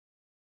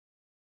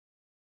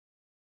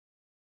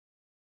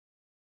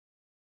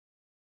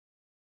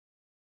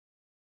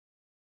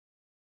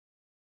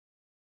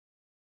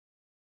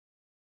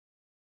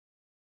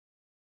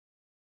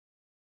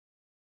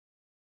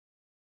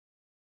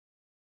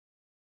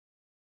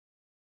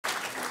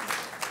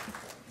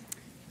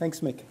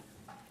Thanks, Mick.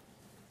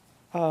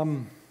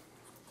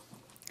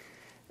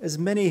 As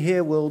many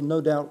here will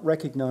no doubt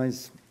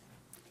recognize,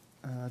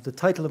 the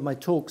title of my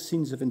talk,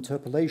 Scenes of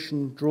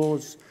Interpellation,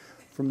 draws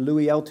from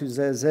Louis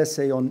Althusser's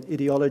essay on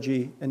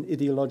ideology and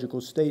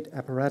ideological state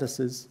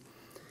apparatuses.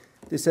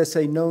 This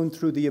essay, known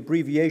through the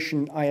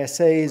abbreviation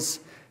ISAs,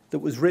 that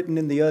was written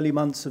in the early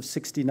months of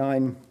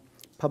 '69,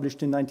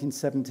 published in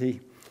 1970,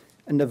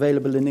 and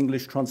available in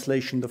English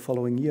translation the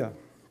following year.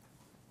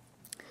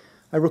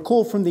 I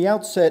recall from the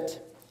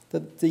outset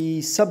that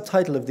the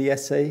subtitle of the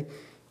essay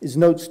is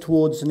Notes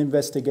Towards an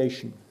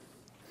Investigation,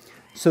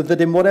 so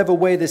that in whatever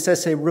way this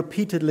essay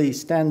repeatedly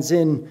stands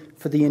in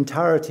for the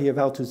entirety of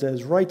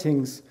Althusser's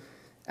writings,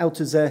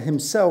 Althusser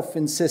himself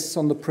insists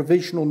on the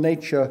provisional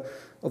nature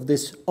of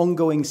this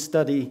ongoing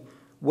study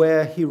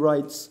where, he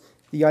writes,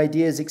 the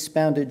ideas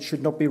expounded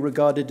should not be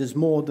regarded as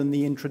more than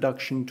the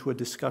introduction to a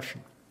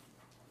discussion.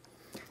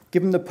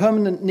 Given the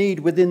permanent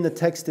need within the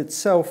text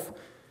itself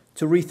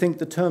to rethink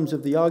the terms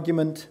of the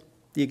argument,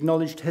 the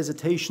acknowledged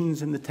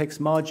hesitations in the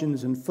text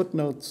margins and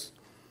footnotes,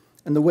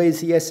 and the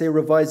ways the essay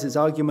revises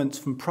arguments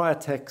from prior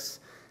texts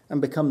and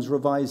becomes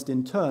revised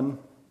in turn,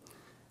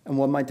 and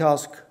one might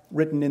ask,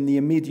 written in the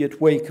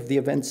immediate wake of the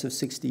events of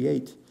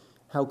 '68,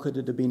 how could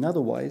it have been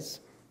otherwise?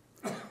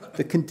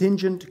 The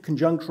contingent,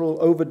 conjunctural,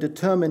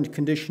 overdetermined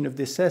condition of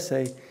this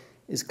essay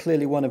is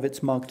clearly one of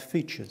its marked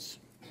features.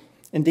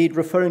 Indeed,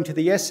 referring to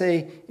the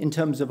essay in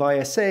terms of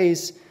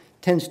ISAs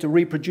tends to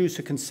reproduce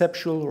a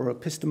conceptual or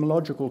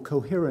epistemological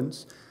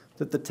coherence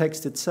that the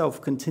text itself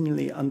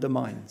continually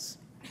undermines.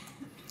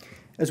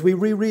 As we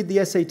reread the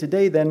essay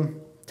today,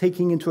 then,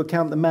 taking into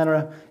account the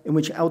manner in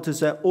which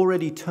Althusser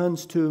already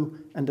turns to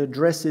and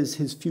addresses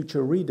his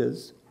future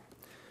readers,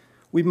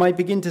 we might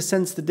begin to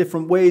sense the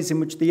different ways in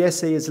which the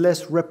essay is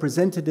less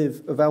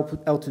representative of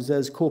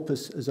Althusser's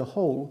corpus as a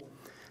whole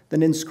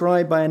than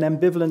inscribed by an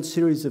ambivalent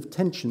series of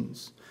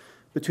tensions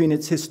between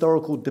its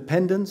historical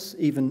dependence,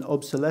 even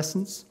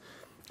obsolescence,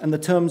 and the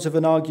terms of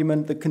an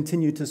argument that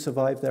continue to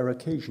survive their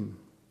occasion,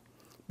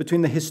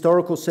 between the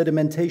historical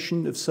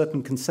sedimentation of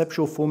certain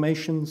conceptual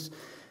formations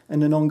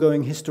and an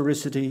ongoing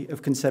historicity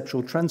of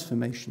conceptual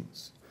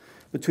transformations,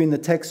 between the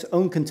text's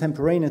own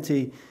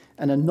contemporaneity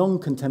and a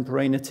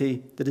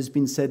non-contemporaneity that has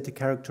been said to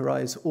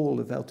characterize all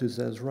of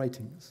Althusser's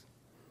writings.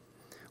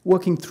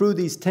 Working through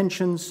these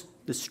tensions,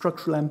 this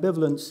structural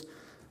ambivalence,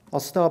 I'll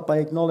start by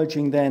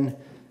acknowledging then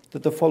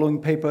that the following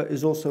paper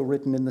is also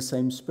written in the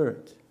same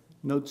spirit,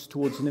 Notes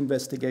Towards an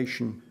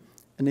Investigation,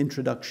 an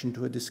introduction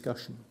to a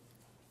discussion.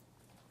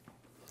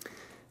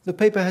 The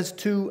paper has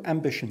two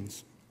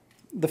ambitions.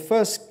 The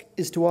first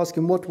is to ask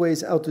in what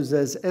ways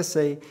Althusser's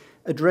essay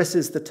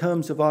addresses the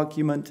terms of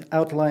argument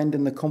outlined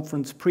in the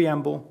conference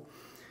preamble,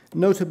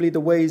 notably the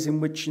ways in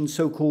which in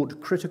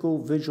so-called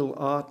critical visual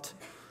art,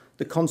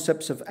 the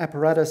concepts of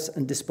apparatus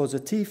and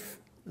dispositif,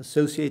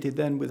 associated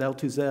then with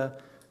Althusser,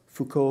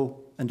 Foucault,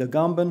 and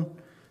Agamben,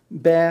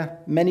 bear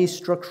many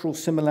structural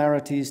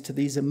similarities to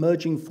these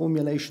emerging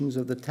formulations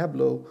of the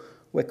tableau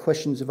where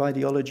questions of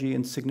ideology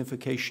and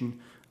signification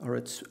are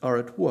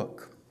at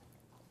work.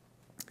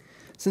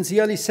 Since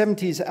the early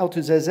 '70s,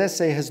 Althusser's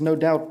essay has no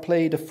doubt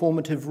played a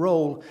formative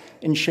role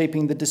in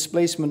shaping the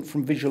displacement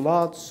from visual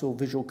arts or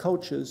visual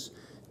cultures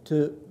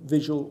to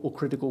visual or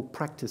critical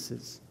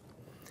practices,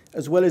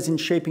 as well as in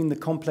shaping the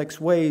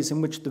complex ways in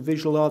which the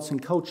visual arts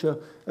and culture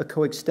are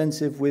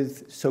coextensive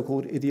with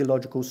so-called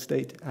ideological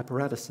state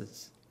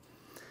apparatuses.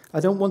 I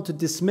don't want to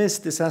dismiss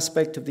this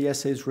aspect of the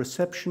essay's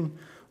reception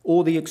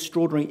or the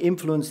extraordinary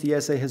influence the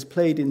essay has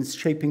played in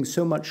shaping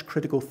so much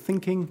critical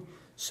thinking,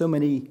 so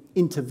many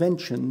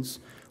interventions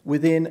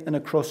within and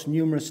across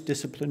numerous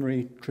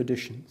disciplinary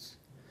traditions.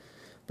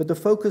 But the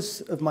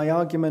focus of my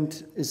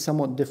argument is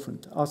somewhat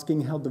different,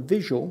 asking how the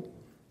visual,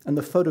 and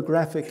the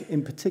photographic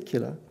in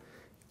particular,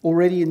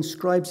 already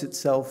inscribes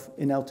itself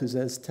in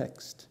Althusser's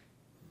text.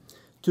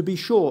 To be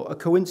sure, a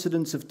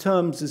coincidence of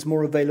terms is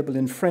more available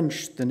in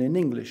French than in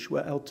English,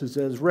 where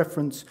Althusser's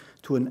reference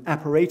to an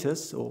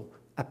apparatus, or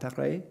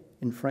appareil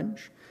in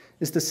French,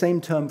 is the same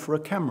term for a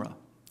camera,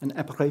 an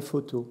appareil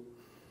photo.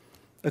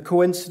 A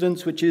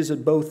coincidence which is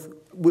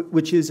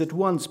at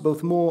once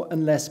both more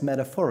and less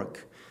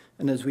metaphoric.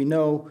 And as we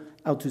know,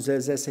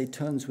 Althusser's essay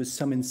turns with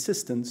some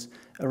insistence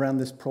around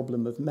this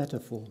problem of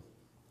metaphor.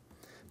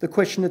 The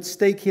question at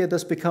stake here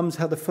thus becomes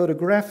how the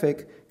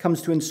photographic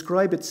comes to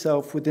inscribe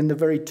itself within the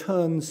very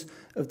turns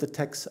of the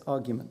text's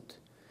argument,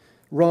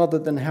 rather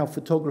than how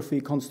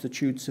photography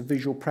constitutes a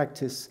visual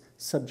practice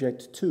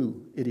subject to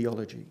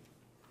ideology.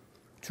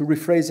 To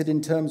rephrase it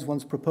in terms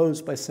once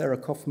proposed by Sarah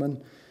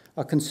Kaufman,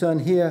 our concern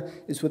here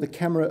is with the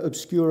camera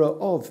obscura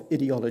of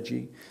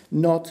ideology,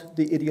 not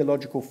the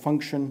ideological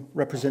function,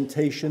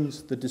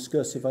 representations, the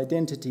discursive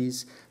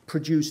identities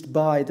produced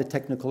by the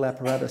technical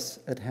apparatus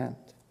at hand.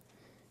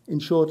 In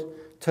short,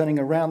 turning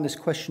around this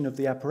question of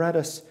the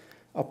apparatus,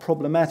 our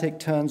problematic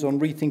turns on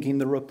rethinking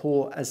the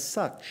rapport as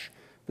such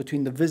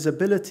between the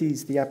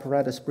visibilities the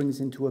apparatus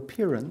brings into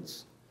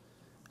appearance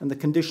and the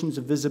conditions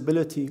of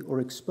visibility or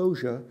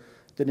exposure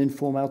that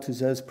inform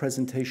Althusser's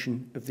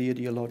presentation of the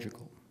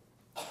ideological.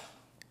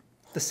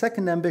 The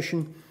second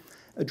ambition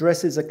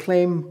addresses a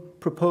claim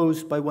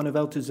proposed by one of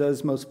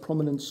Althusser's most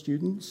prominent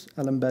students,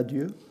 Alain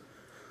Badiou,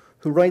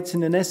 who writes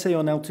in an essay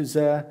on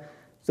Althusser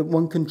that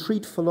one can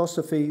treat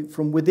philosophy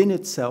from within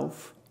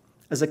itself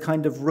as a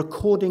kind of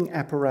recording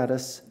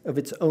apparatus of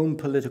its own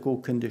political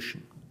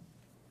condition.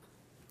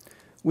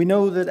 We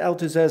know that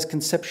Althusser's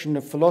conception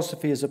of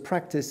philosophy as a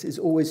practice is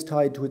always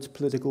tied to its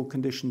political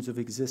conditions of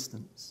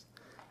existence.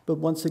 But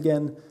once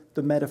again,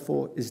 the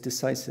metaphor is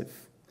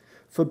decisive.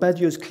 For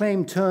Badiou's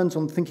claim turns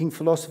on thinking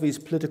philosophy's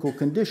political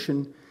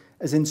condition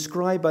as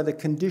inscribed by the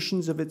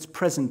conditions of its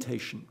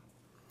presentation,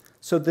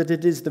 so that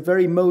it is the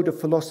very mode of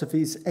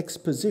philosophy's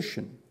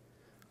exposition,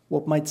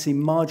 what might seem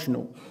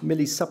marginal,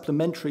 merely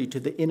supplementary to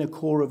the inner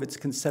core of its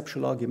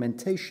conceptual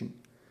argumentation,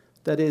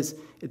 that is,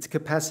 its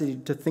capacity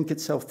to think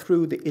itself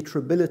through the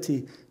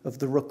iterability of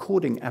the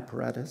recording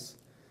apparatus,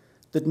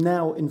 that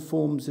now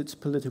informs its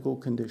political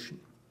condition.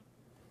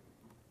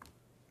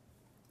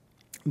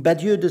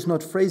 Badiou does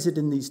not phrase it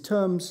in these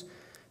terms,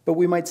 but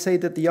we might say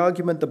that the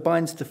argument that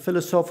binds the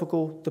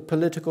philosophical, the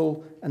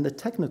political, and the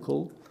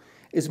technical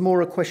is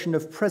more a question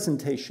of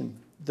presentation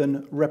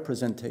than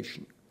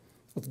representation,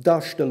 of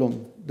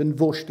Darstellung than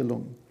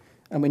Vorstellung,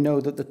 and we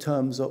know that the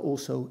terms are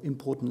also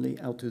importantly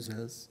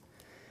Althusser's,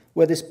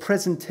 where this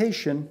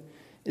presentation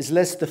is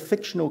less the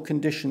fictional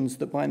conditions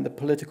that bind the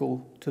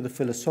political to the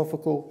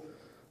philosophical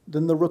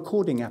than the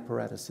recording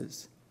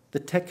apparatuses, the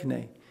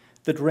techne,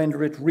 that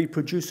render it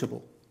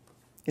reproducible,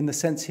 in the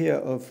sense here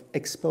of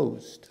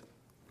exposed.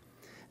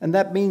 And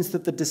that means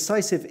that the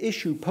decisive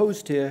issue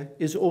posed here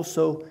is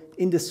also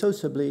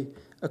indissociably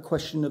a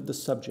question of the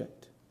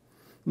subject.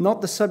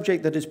 Not the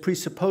subject that is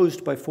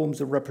presupposed by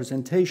forms of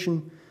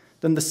representation,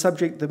 than the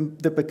subject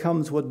that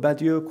becomes what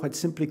Badiou quite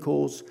simply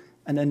calls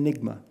an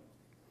enigma.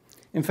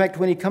 In fact,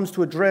 when he comes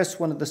to address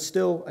one of the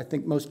still, I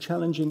think, most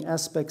challenging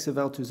aspects of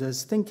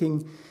Althusser's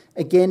thinking,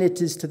 again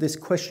it is to this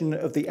question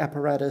of the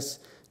apparatus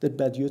that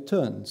Badiou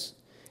turns.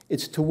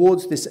 It's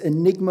towards this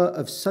enigma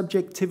of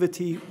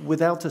subjectivity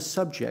without a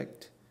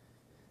subject,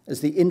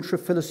 as the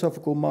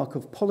intra-philosophical mark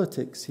of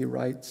politics, he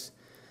writes,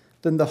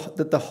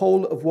 that the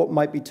whole of what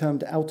might be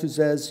termed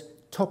Althusser's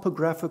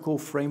topographical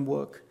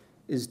framework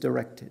is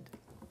directed.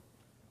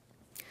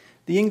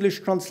 The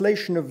English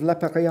translation of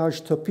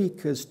l'appareillage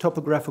topique as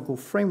topographical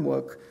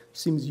framework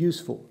seems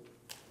useful,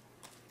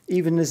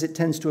 even as it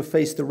tends to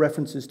efface the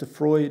references to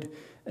Freud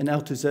and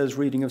Althusser's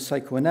reading of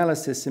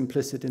psychoanalysis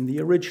implicit in the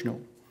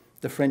original.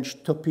 The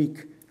French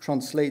topique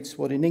translates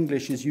what in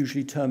English is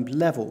usually termed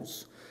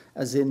levels,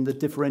 as in the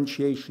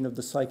differentiation of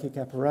the psychic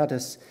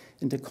apparatus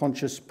into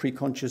conscious,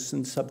 preconscious,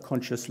 and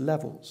subconscious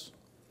levels.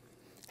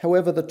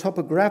 However, the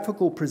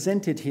topographical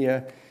presented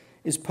here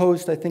is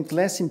posed, I think,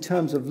 less in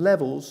terms of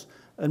levels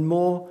and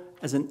more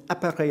as an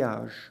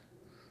appareillage,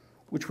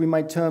 which we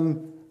might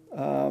term,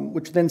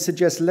 which then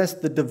suggests less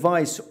the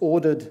device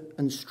ordered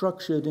and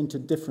structured into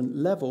different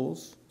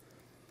levels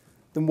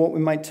than what we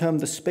might term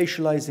the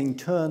spatializing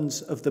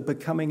turns of the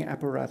becoming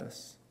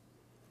apparatus,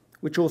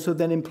 which also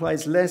then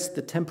implies less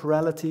the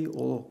temporality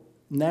or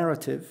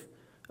narrative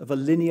of a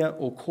linear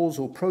or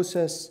causal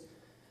process,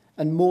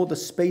 and more the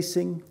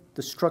spacing,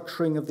 the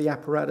structuring of the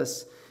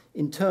apparatus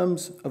in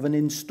terms of an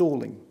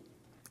installing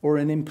or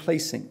an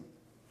emplacing,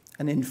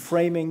 an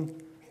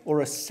inframing or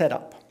a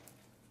setup.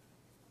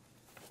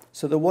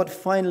 So that what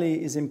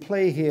finally is in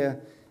play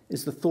here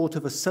is the thought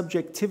of a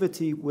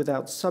subjectivity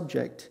without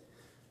subject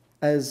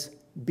as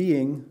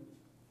being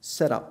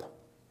set up.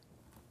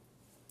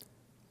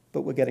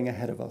 But we're getting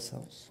ahead of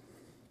ourselves.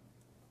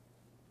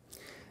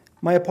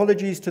 My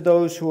apologies to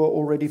those who are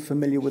already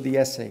familiar with the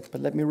essay,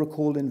 but let me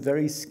recall in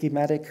very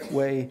schematic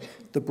way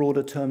the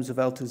broader terms of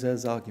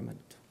Althusser's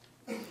argument.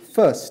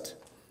 First,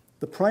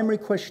 the primary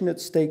question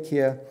at stake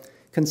here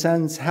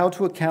concerns how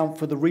to account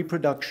for the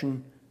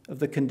reproduction of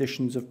the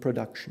conditions of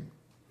production.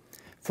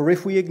 For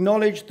if we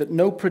acknowledge that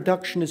no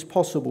production is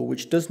possible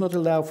which does not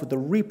allow for the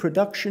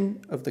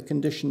reproduction of the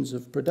conditions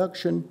of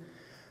production,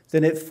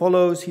 then it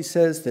follows, he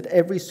says, that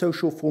every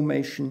social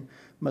formation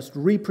must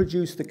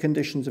reproduce the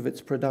conditions of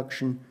its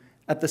production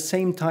at the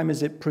same time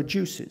as it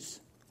produces,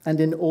 and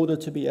in order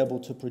to be able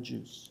to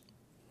produce.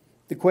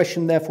 The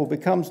question therefore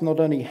becomes not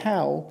only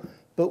how,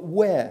 but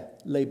where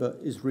labor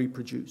is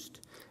reproduced,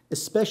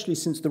 especially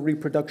since the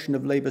reproduction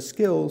of labor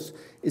skills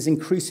is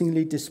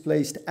increasingly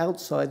displaced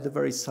outside the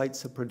very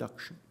sites of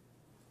production.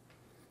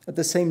 At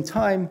the same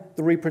time,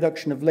 the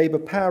reproduction of labor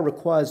power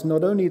requires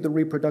not only the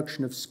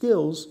reproduction of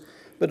skills,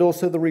 but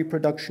also the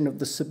reproduction of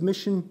the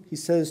submission, he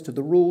says, to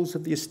the rules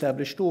of the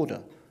established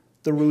order,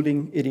 the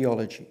ruling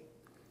ideology.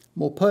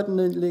 More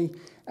pertinently,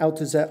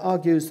 Althusser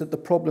argues that the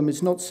problem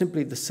is not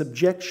simply the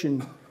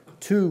subjection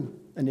to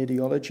an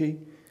ideology,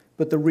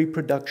 but the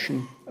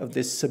reproduction of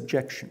this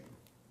subjection.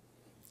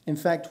 In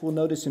fact, we'll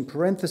notice in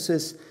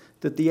parenthesis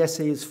that the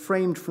essay is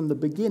framed from the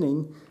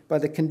beginning by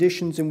the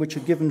conditions in which a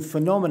given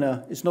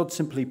phenomena is not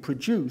simply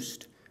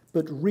produced,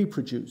 but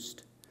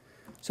reproduced.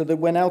 So that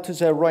when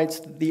Althusser writes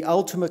that the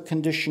ultimate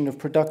condition of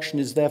production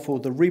is therefore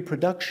the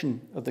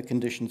reproduction of the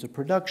conditions of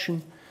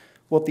production,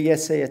 what the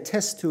essay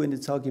attests to in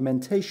its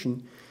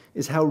argumentation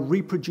is how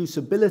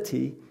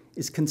reproducibility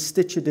is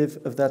constitutive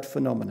of that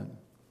phenomenon,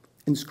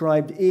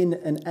 inscribed in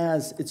and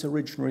as its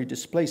originary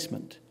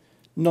displacement,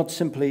 not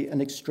simply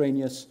an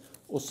extraneous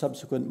or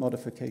subsequent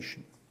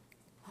modification.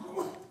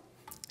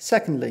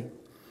 Secondly,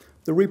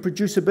 the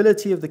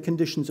reproducibility of the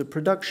conditions of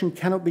production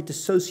cannot be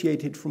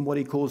dissociated from what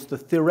he calls the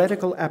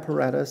theoretical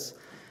apparatus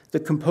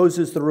that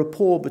composes the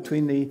rapport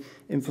between the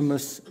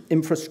infamous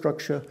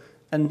infrastructure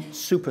and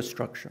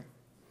superstructure.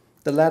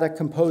 The latter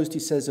composed, he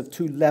says, of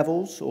two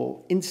levels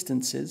or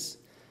instances,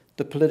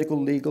 the political,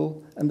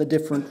 legal, and the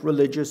different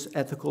religious,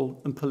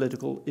 ethical, and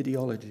political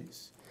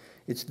ideologies.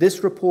 It's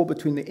this rapport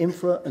between the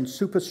infra and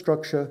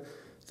superstructure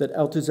that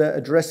Althusser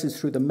addresses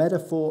through the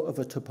metaphor of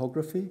a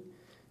topography,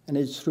 and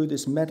it's through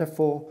this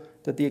metaphor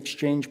that the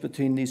exchange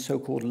between these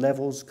so-called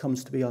levels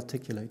comes to be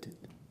articulated.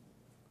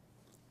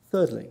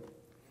 Thirdly,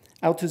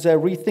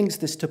 Althusser rethinks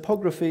this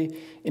topography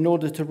in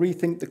order to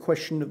rethink the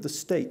question of the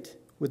state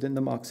within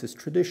the Marxist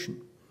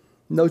tradition,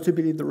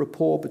 notably the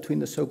rapport between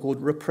the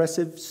so-called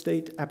repressive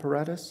state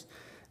apparatus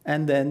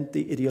and then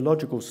the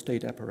ideological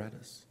state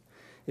apparatus.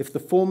 If the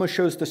former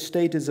shows the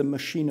state as a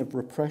machine of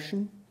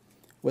repression,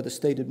 where the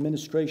state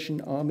administration,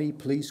 army,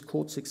 police,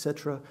 courts,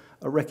 etc.,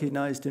 are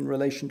recognized in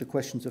relation to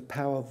questions of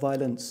power,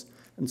 violence,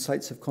 and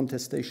sites of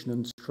contestation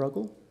and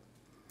struggle,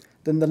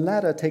 then the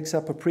latter takes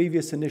up a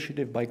previous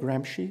initiative by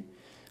Gramsci,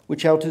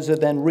 which Althusser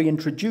then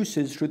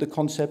reintroduces through the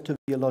concept of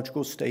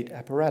ideological state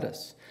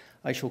apparatus.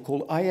 I shall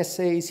call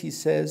ISAs, he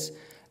says,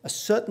 a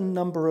certain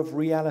number of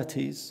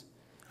realities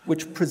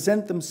which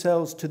present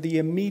themselves to the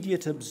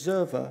immediate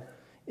observer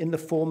in the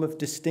form of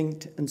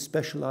distinct and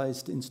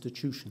specialized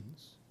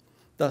institutions.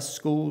 Thus,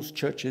 schools,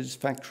 churches,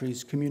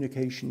 factories,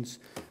 communications,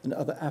 and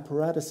other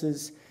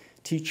apparatuses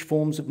teach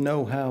forms of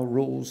know-how,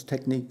 rules,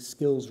 techniques,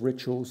 skills,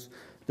 rituals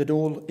that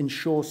all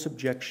ensure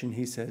subjection,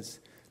 he says,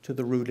 to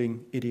the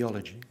ruling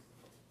ideology.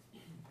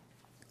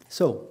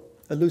 So,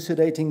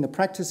 elucidating the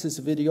practices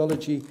of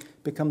ideology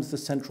becomes the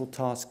central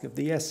task of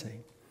the essay.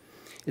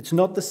 It's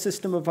not the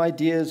system of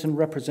ideas and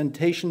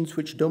representations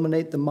which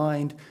dominate the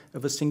mind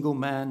of a single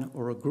man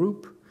or a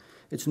group.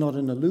 It's not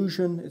an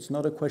illusion. It's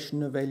not a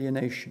question of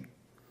alienation.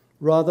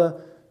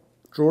 Rather,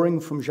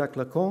 drawing from Jacques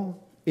Lacan,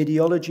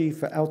 ideology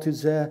for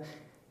Althusser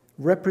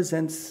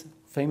represents,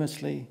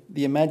 famously,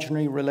 the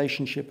imaginary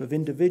relationship of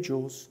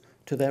individuals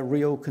to their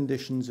real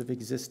conditions of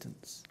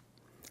existence.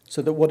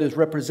 So that what is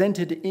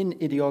represented in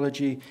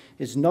ideology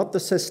is not the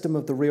system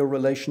of the real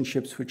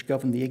relationships which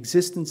govern the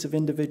existence of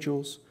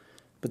individuals,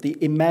 but the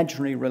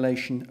imaginary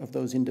relation of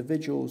those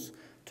individuals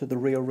to the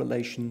real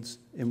relations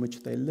in which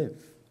they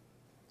live.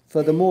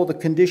 Furthermore, the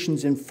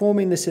conditions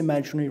informing this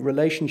imaginary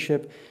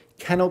relationship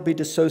cannot be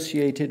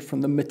dissociated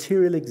from the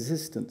material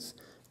existence,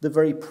 the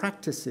very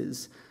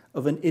practices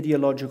of an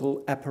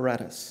ideological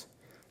apparatus,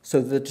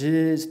 so that it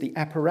is the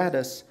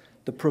apparatus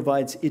that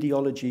provides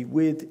ideology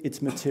with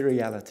its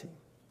materiality.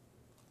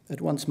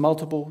 At once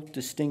multiple,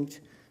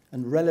 distinct,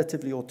 and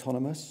relatively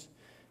autonomous,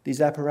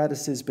 these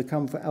apparatuses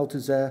become for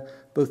Althusser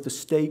both the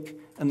stake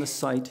and the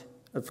site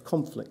of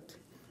conflict.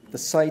 The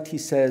site, he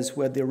says,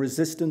 where the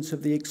resistance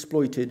of the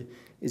exploited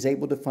is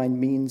able to find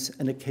means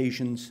and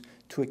occasions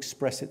to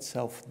express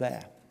itself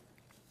there.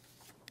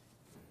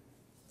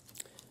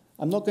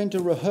 I'm not going to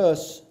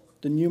rehearse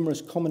the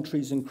numerous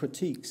commentaries and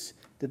critiques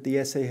that the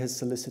essay has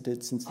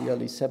solicited since the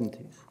early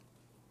 70s.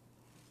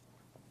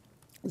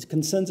 As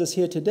concerns us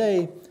here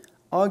today,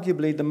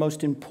 arguably the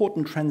most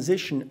important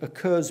transition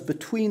occurs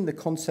between the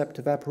concept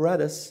of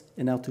apparatus,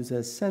 in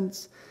Althusser's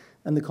sense,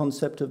 and the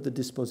concept of the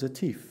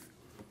dispositif.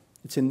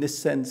 It's in this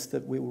sense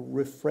that we will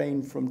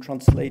refrain from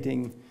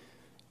translating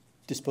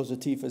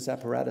dispositif as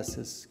apparatus,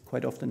 as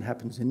quite often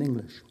happens in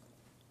English.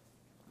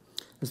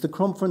 As the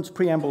conference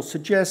preamble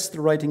suggests,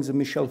 the writings of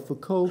Michel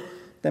Foucault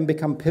then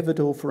become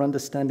pivotal for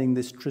understanding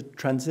this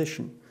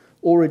transition,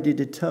 already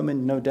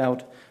determined, no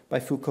doubt, by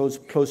Foucault's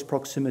close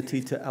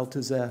proximity to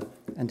Althusser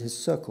and his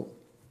circle.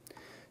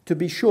 To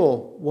be sure,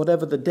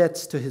 whatever the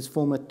debts to his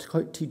former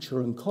teacher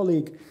and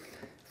colleague,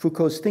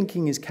 Foucault's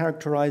thinking is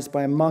characterized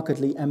by a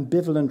markedly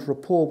ambivalent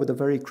rapport with the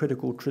very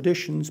critical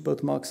traditions,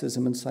 both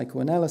Marxism and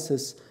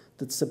psychoanalysis,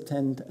 that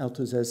subtend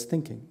Althusser's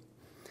thinking.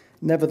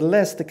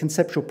 Nevertheless, the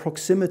conceptual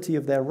proximity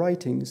of their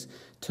writings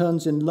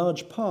turns in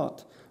large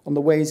part on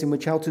the ways in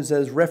which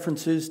Althusser's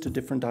references to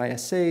different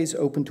ISAs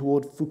open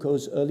toward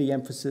Foucault's early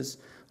emphasis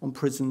on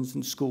prisons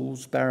and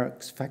schools,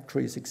 barracks,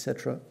 factories,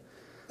 etc.,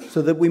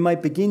 so that we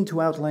might begin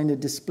to outline a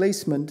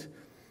displacement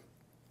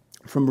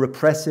from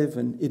repressive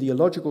and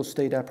ideological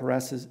state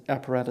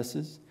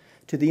apparatuses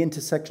to the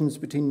intersections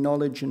between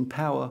knowledge and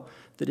power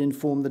that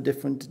inform the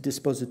different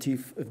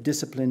dispositif of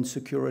discipline,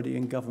 security,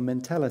 and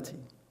governmentality.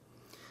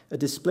 A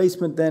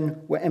displacement,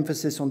 then, where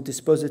emphasis on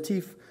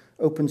dispositif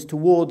opens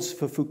towards,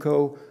 for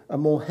Foucault, a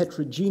more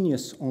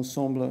heterogeneous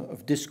ensemble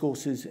of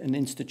discourses and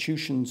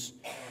institutions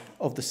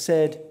of the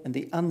said and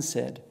the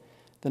unsaid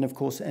than, of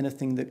course,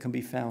 anything that can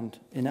be found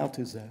in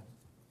Althusser.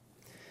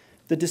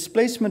 The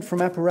displacement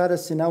from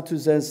apparatus in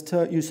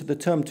Althusser's use of the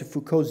term to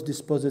Foucault's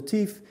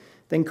dispositif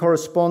then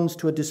corresponds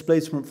to a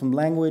displacement from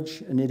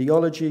language and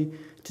ideology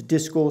to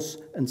discourse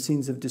and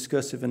scenes of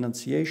discursive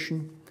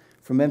enunciation,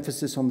 from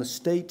emphasis on the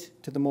state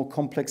to the more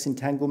complex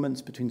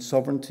entanglements between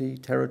sovereignty,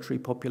 territory,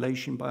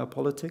 population,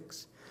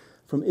 biopolitics,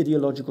 from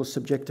ideological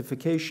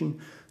subjectification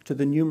to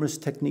the numerous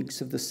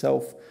techniques of the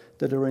self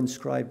that are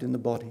inscribed in the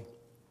body.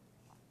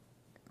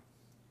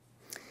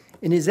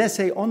 In his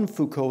essay on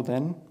Foucault,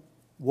 then,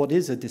 What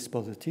is a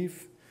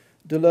Dispositif?,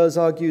 Deleuze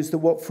argues that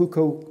what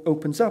Foucault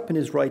opens up in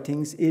his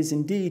writings is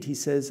indeed, he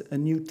says, a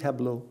new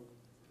tableau.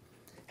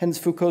 Hence,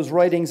 Foucault's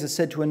writings are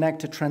said to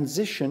enact a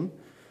transition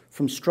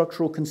from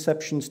structural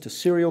conceptions to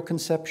serial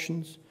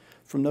conceptions,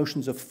 from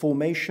notions of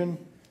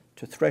formation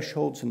to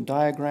thresholds and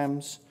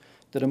diagrams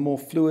that are more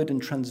fluid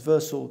and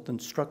transversal than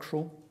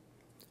structural,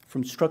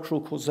 from structural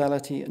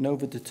causality and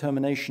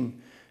overdetermination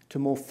to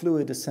more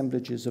fluid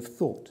assemblages of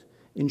thought.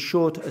 In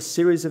short, a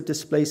series of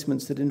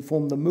displacements that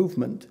inform the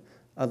movement.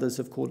 Others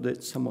have called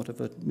it somewhat of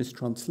a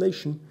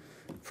mistranslation,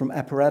 from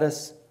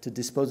apparatus to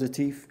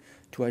dispositif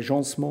to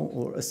agencement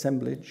or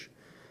assemblage,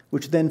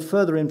 which then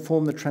further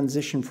inform the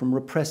transition from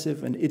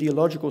repressive and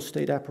ideological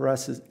state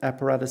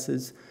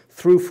apparatuses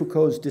through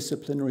Foucault's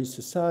disciplinary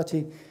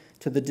society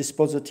to the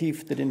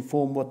dispositif that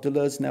inform what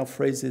Deleuze now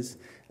phrases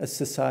as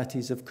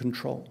societies of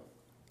control.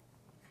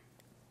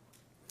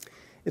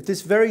 If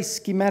this very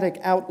schematic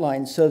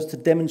outline serves to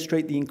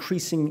demonstrate the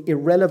increasing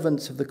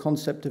irrelevance of the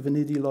concept of an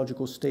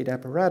ideological state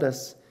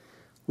apparatus,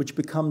 which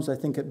becomes, I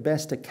think, at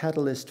best a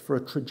catalyst for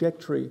a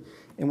trajectory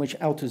in which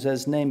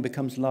Althusser's name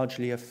becomes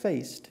largely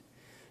effaced,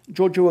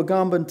 Giorgio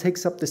Agamben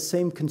takes up the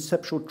same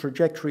conceptual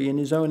trajectory in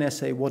his own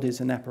essay, What is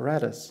an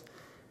Apparatus?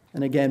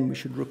 And again, we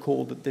should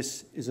recall that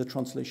this is a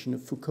translation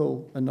of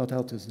Foucault and not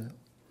Althusser.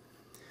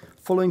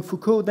 Following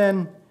Foucault,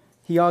 then,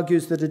 he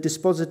argues that a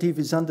dispositif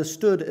is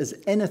understood as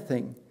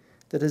anything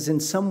that has in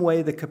some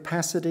way the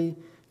capacity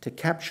to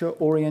capture,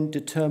 orient,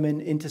 determine,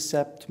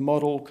 intercept,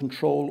 model,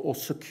 control, or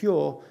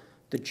secure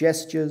the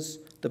gestures,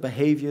 the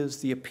behaviors,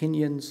 the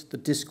opinions, the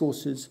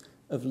discourses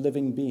of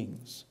living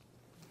beings.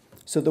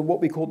 So that what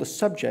we call the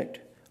subject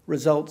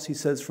results, he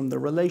says, from the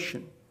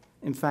relation,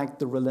 in fact,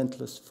 the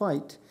relentless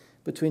fight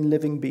between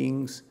living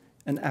beings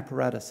and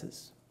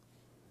apparatuses.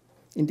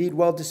 Indeed,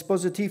 while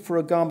dispositif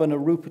for Agamben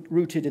are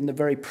rooted in the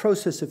very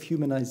process of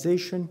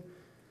humanization,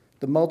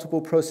 the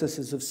multiple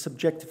processes of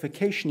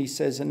subjectification, he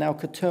says, are now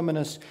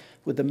coterminous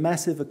with the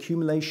massive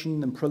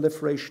accumulation and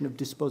proliferation of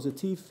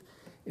dispositif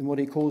in what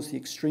he calls the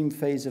extreme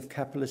phase of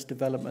capitalist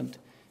development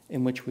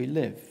in which we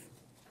live.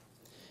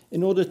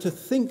 In order to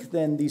think,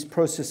 then, these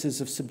processes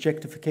of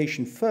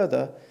subjectification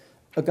further,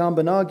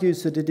 Agamben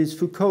argues that it is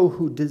Foucault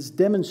who has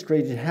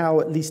demonstrated how,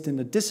 at least in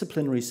a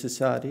disciplinary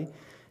society,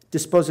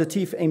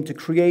 dispositif aim to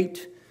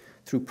create,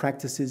 through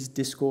practices,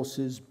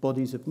 discourses,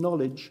 bodies of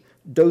knowledge,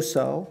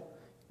 docile,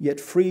 yet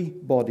free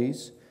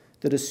bodies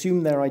that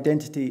assume their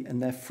identity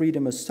and their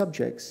freedom as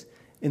subjects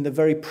in the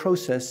very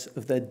process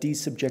of their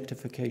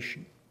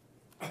desubjectification.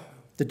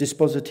 The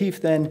dispositif,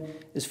 then,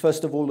 is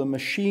first of all a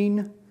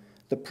machine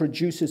that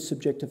produces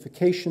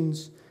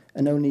subjectifications,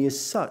 and only as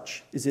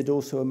such is it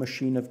also a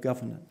machine of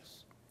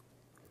governance.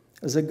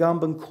 As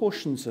Agamben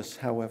cautions us,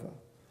 however,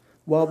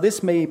 while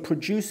this may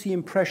produce the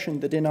impression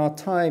that in our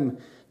time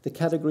the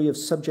category of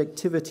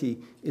subjectivity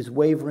is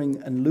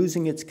wavering and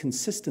losing its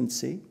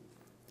consistency,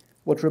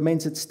 what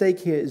remains at stake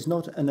here is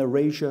not an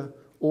erasure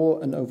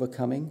or an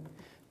overcoming,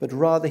 but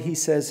rather, he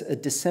says, a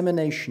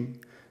dissemination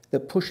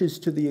that pushes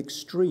to the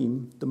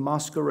extreme the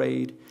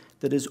masquerade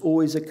that has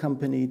always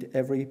accompanied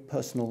every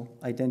personal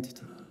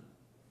identity.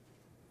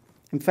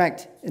 In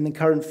fact, in the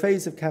current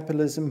phase of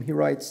capitalism, he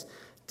writes,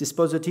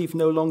 dispositif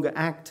no longer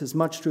act as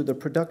much through the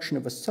production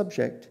of a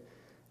subject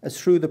as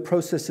through the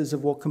processes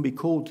of what can be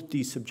called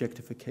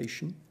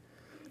desubjectification,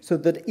 so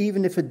that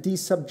even if a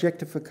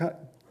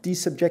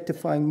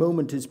desubjectifying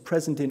moment is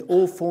present in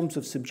all forms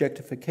of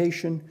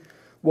subjectification,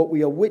 what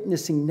we are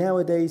witnessing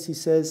nowadays, he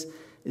says,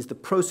 is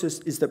that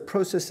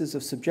processes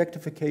of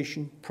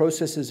subjectification,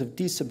 processes of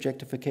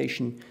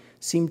desubjectification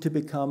seem to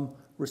become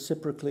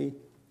reciprocally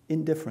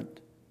indifferent.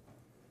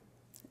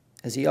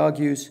 As he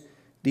argues,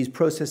 these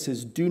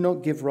processes do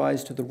not give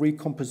rise to the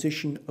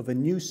recomposition of a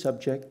new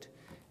subject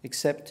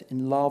except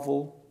in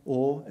larval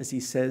or, as he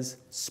says,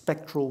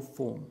 spectral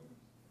form.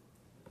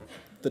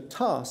 The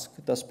task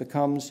thus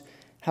becomes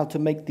how to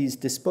make these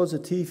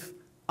dispositifs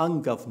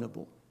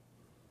ungovernable,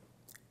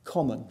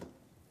 common,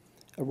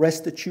 a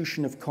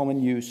restitution of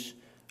common use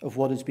of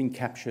what has been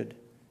captured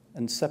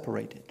and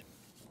separated.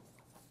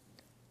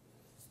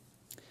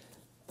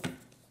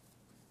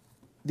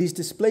 These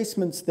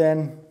displacements,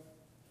 then,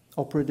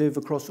 operative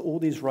across all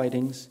these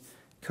writings,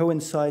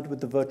 coincide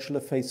with the virtual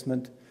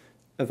effacement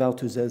of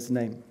Althusser's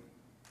name.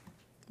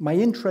 My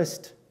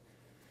interest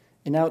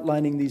in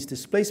outlining these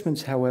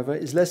displacements, however,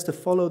 is less to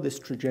follow this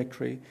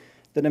trajectory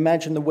than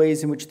imagine the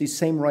ways in which these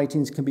same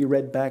writings can be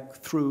read back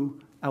through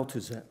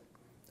Althusser,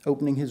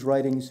 opening his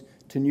writings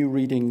to new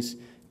readings,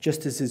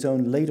 just as his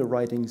own later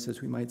writings,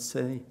 as we might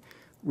say,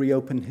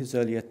 reopen his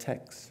earlier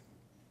texts.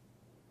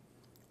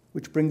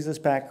 Which brings us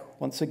back,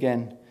 once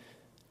again,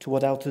 to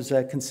what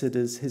Althusser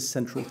considers his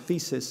central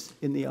thesis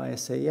in the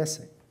ISA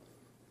essay,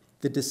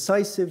 the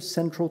decisive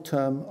central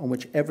term on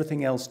which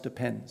everything else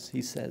depends,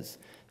 he says,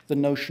 the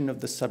notion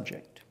of the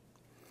subject.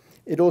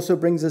 It also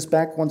brings us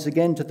back once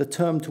again to the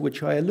term to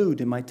which I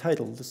allude in my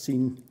title, the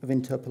scene of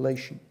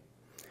interpellation.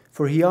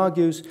 For he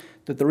argues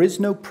that there is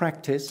no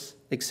practice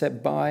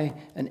except by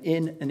and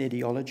in an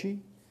ideology,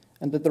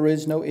 and that there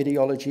is no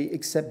ideology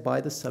except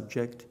by the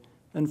subject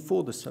and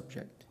for the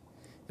subject.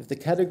 If the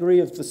category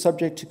of the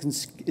subject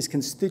is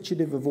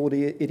constitutive of all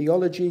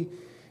ideology,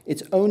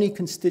 it's only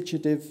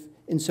constitutive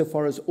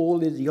insofar as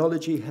all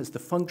ideology has the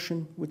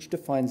function, which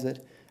defines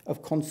it,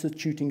 of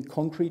constituting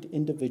concrete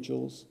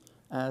individuals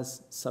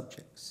as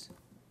subjects.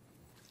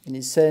 And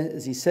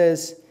as he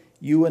says,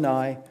 you and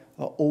I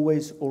are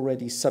always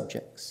already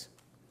subjects.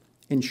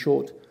 In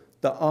short,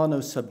 there are no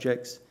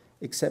subjects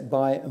except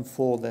by and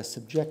for their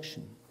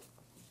subjection.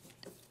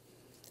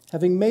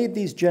 Having made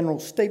these general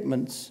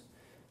statements,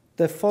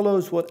 there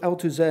follows what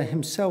Althusser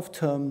himself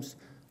terms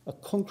a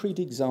concrete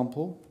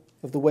example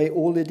of the way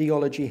all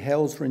ideology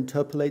hails or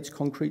interpellates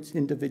concrete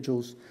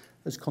individuals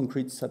as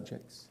concrete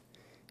subjects.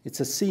 It's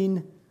a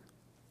scene,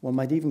 one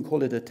might even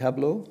call it a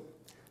tableau,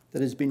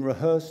 that has been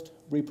rehearsed,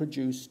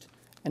 reproduced,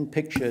 and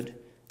pictured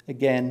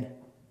again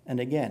and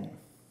again.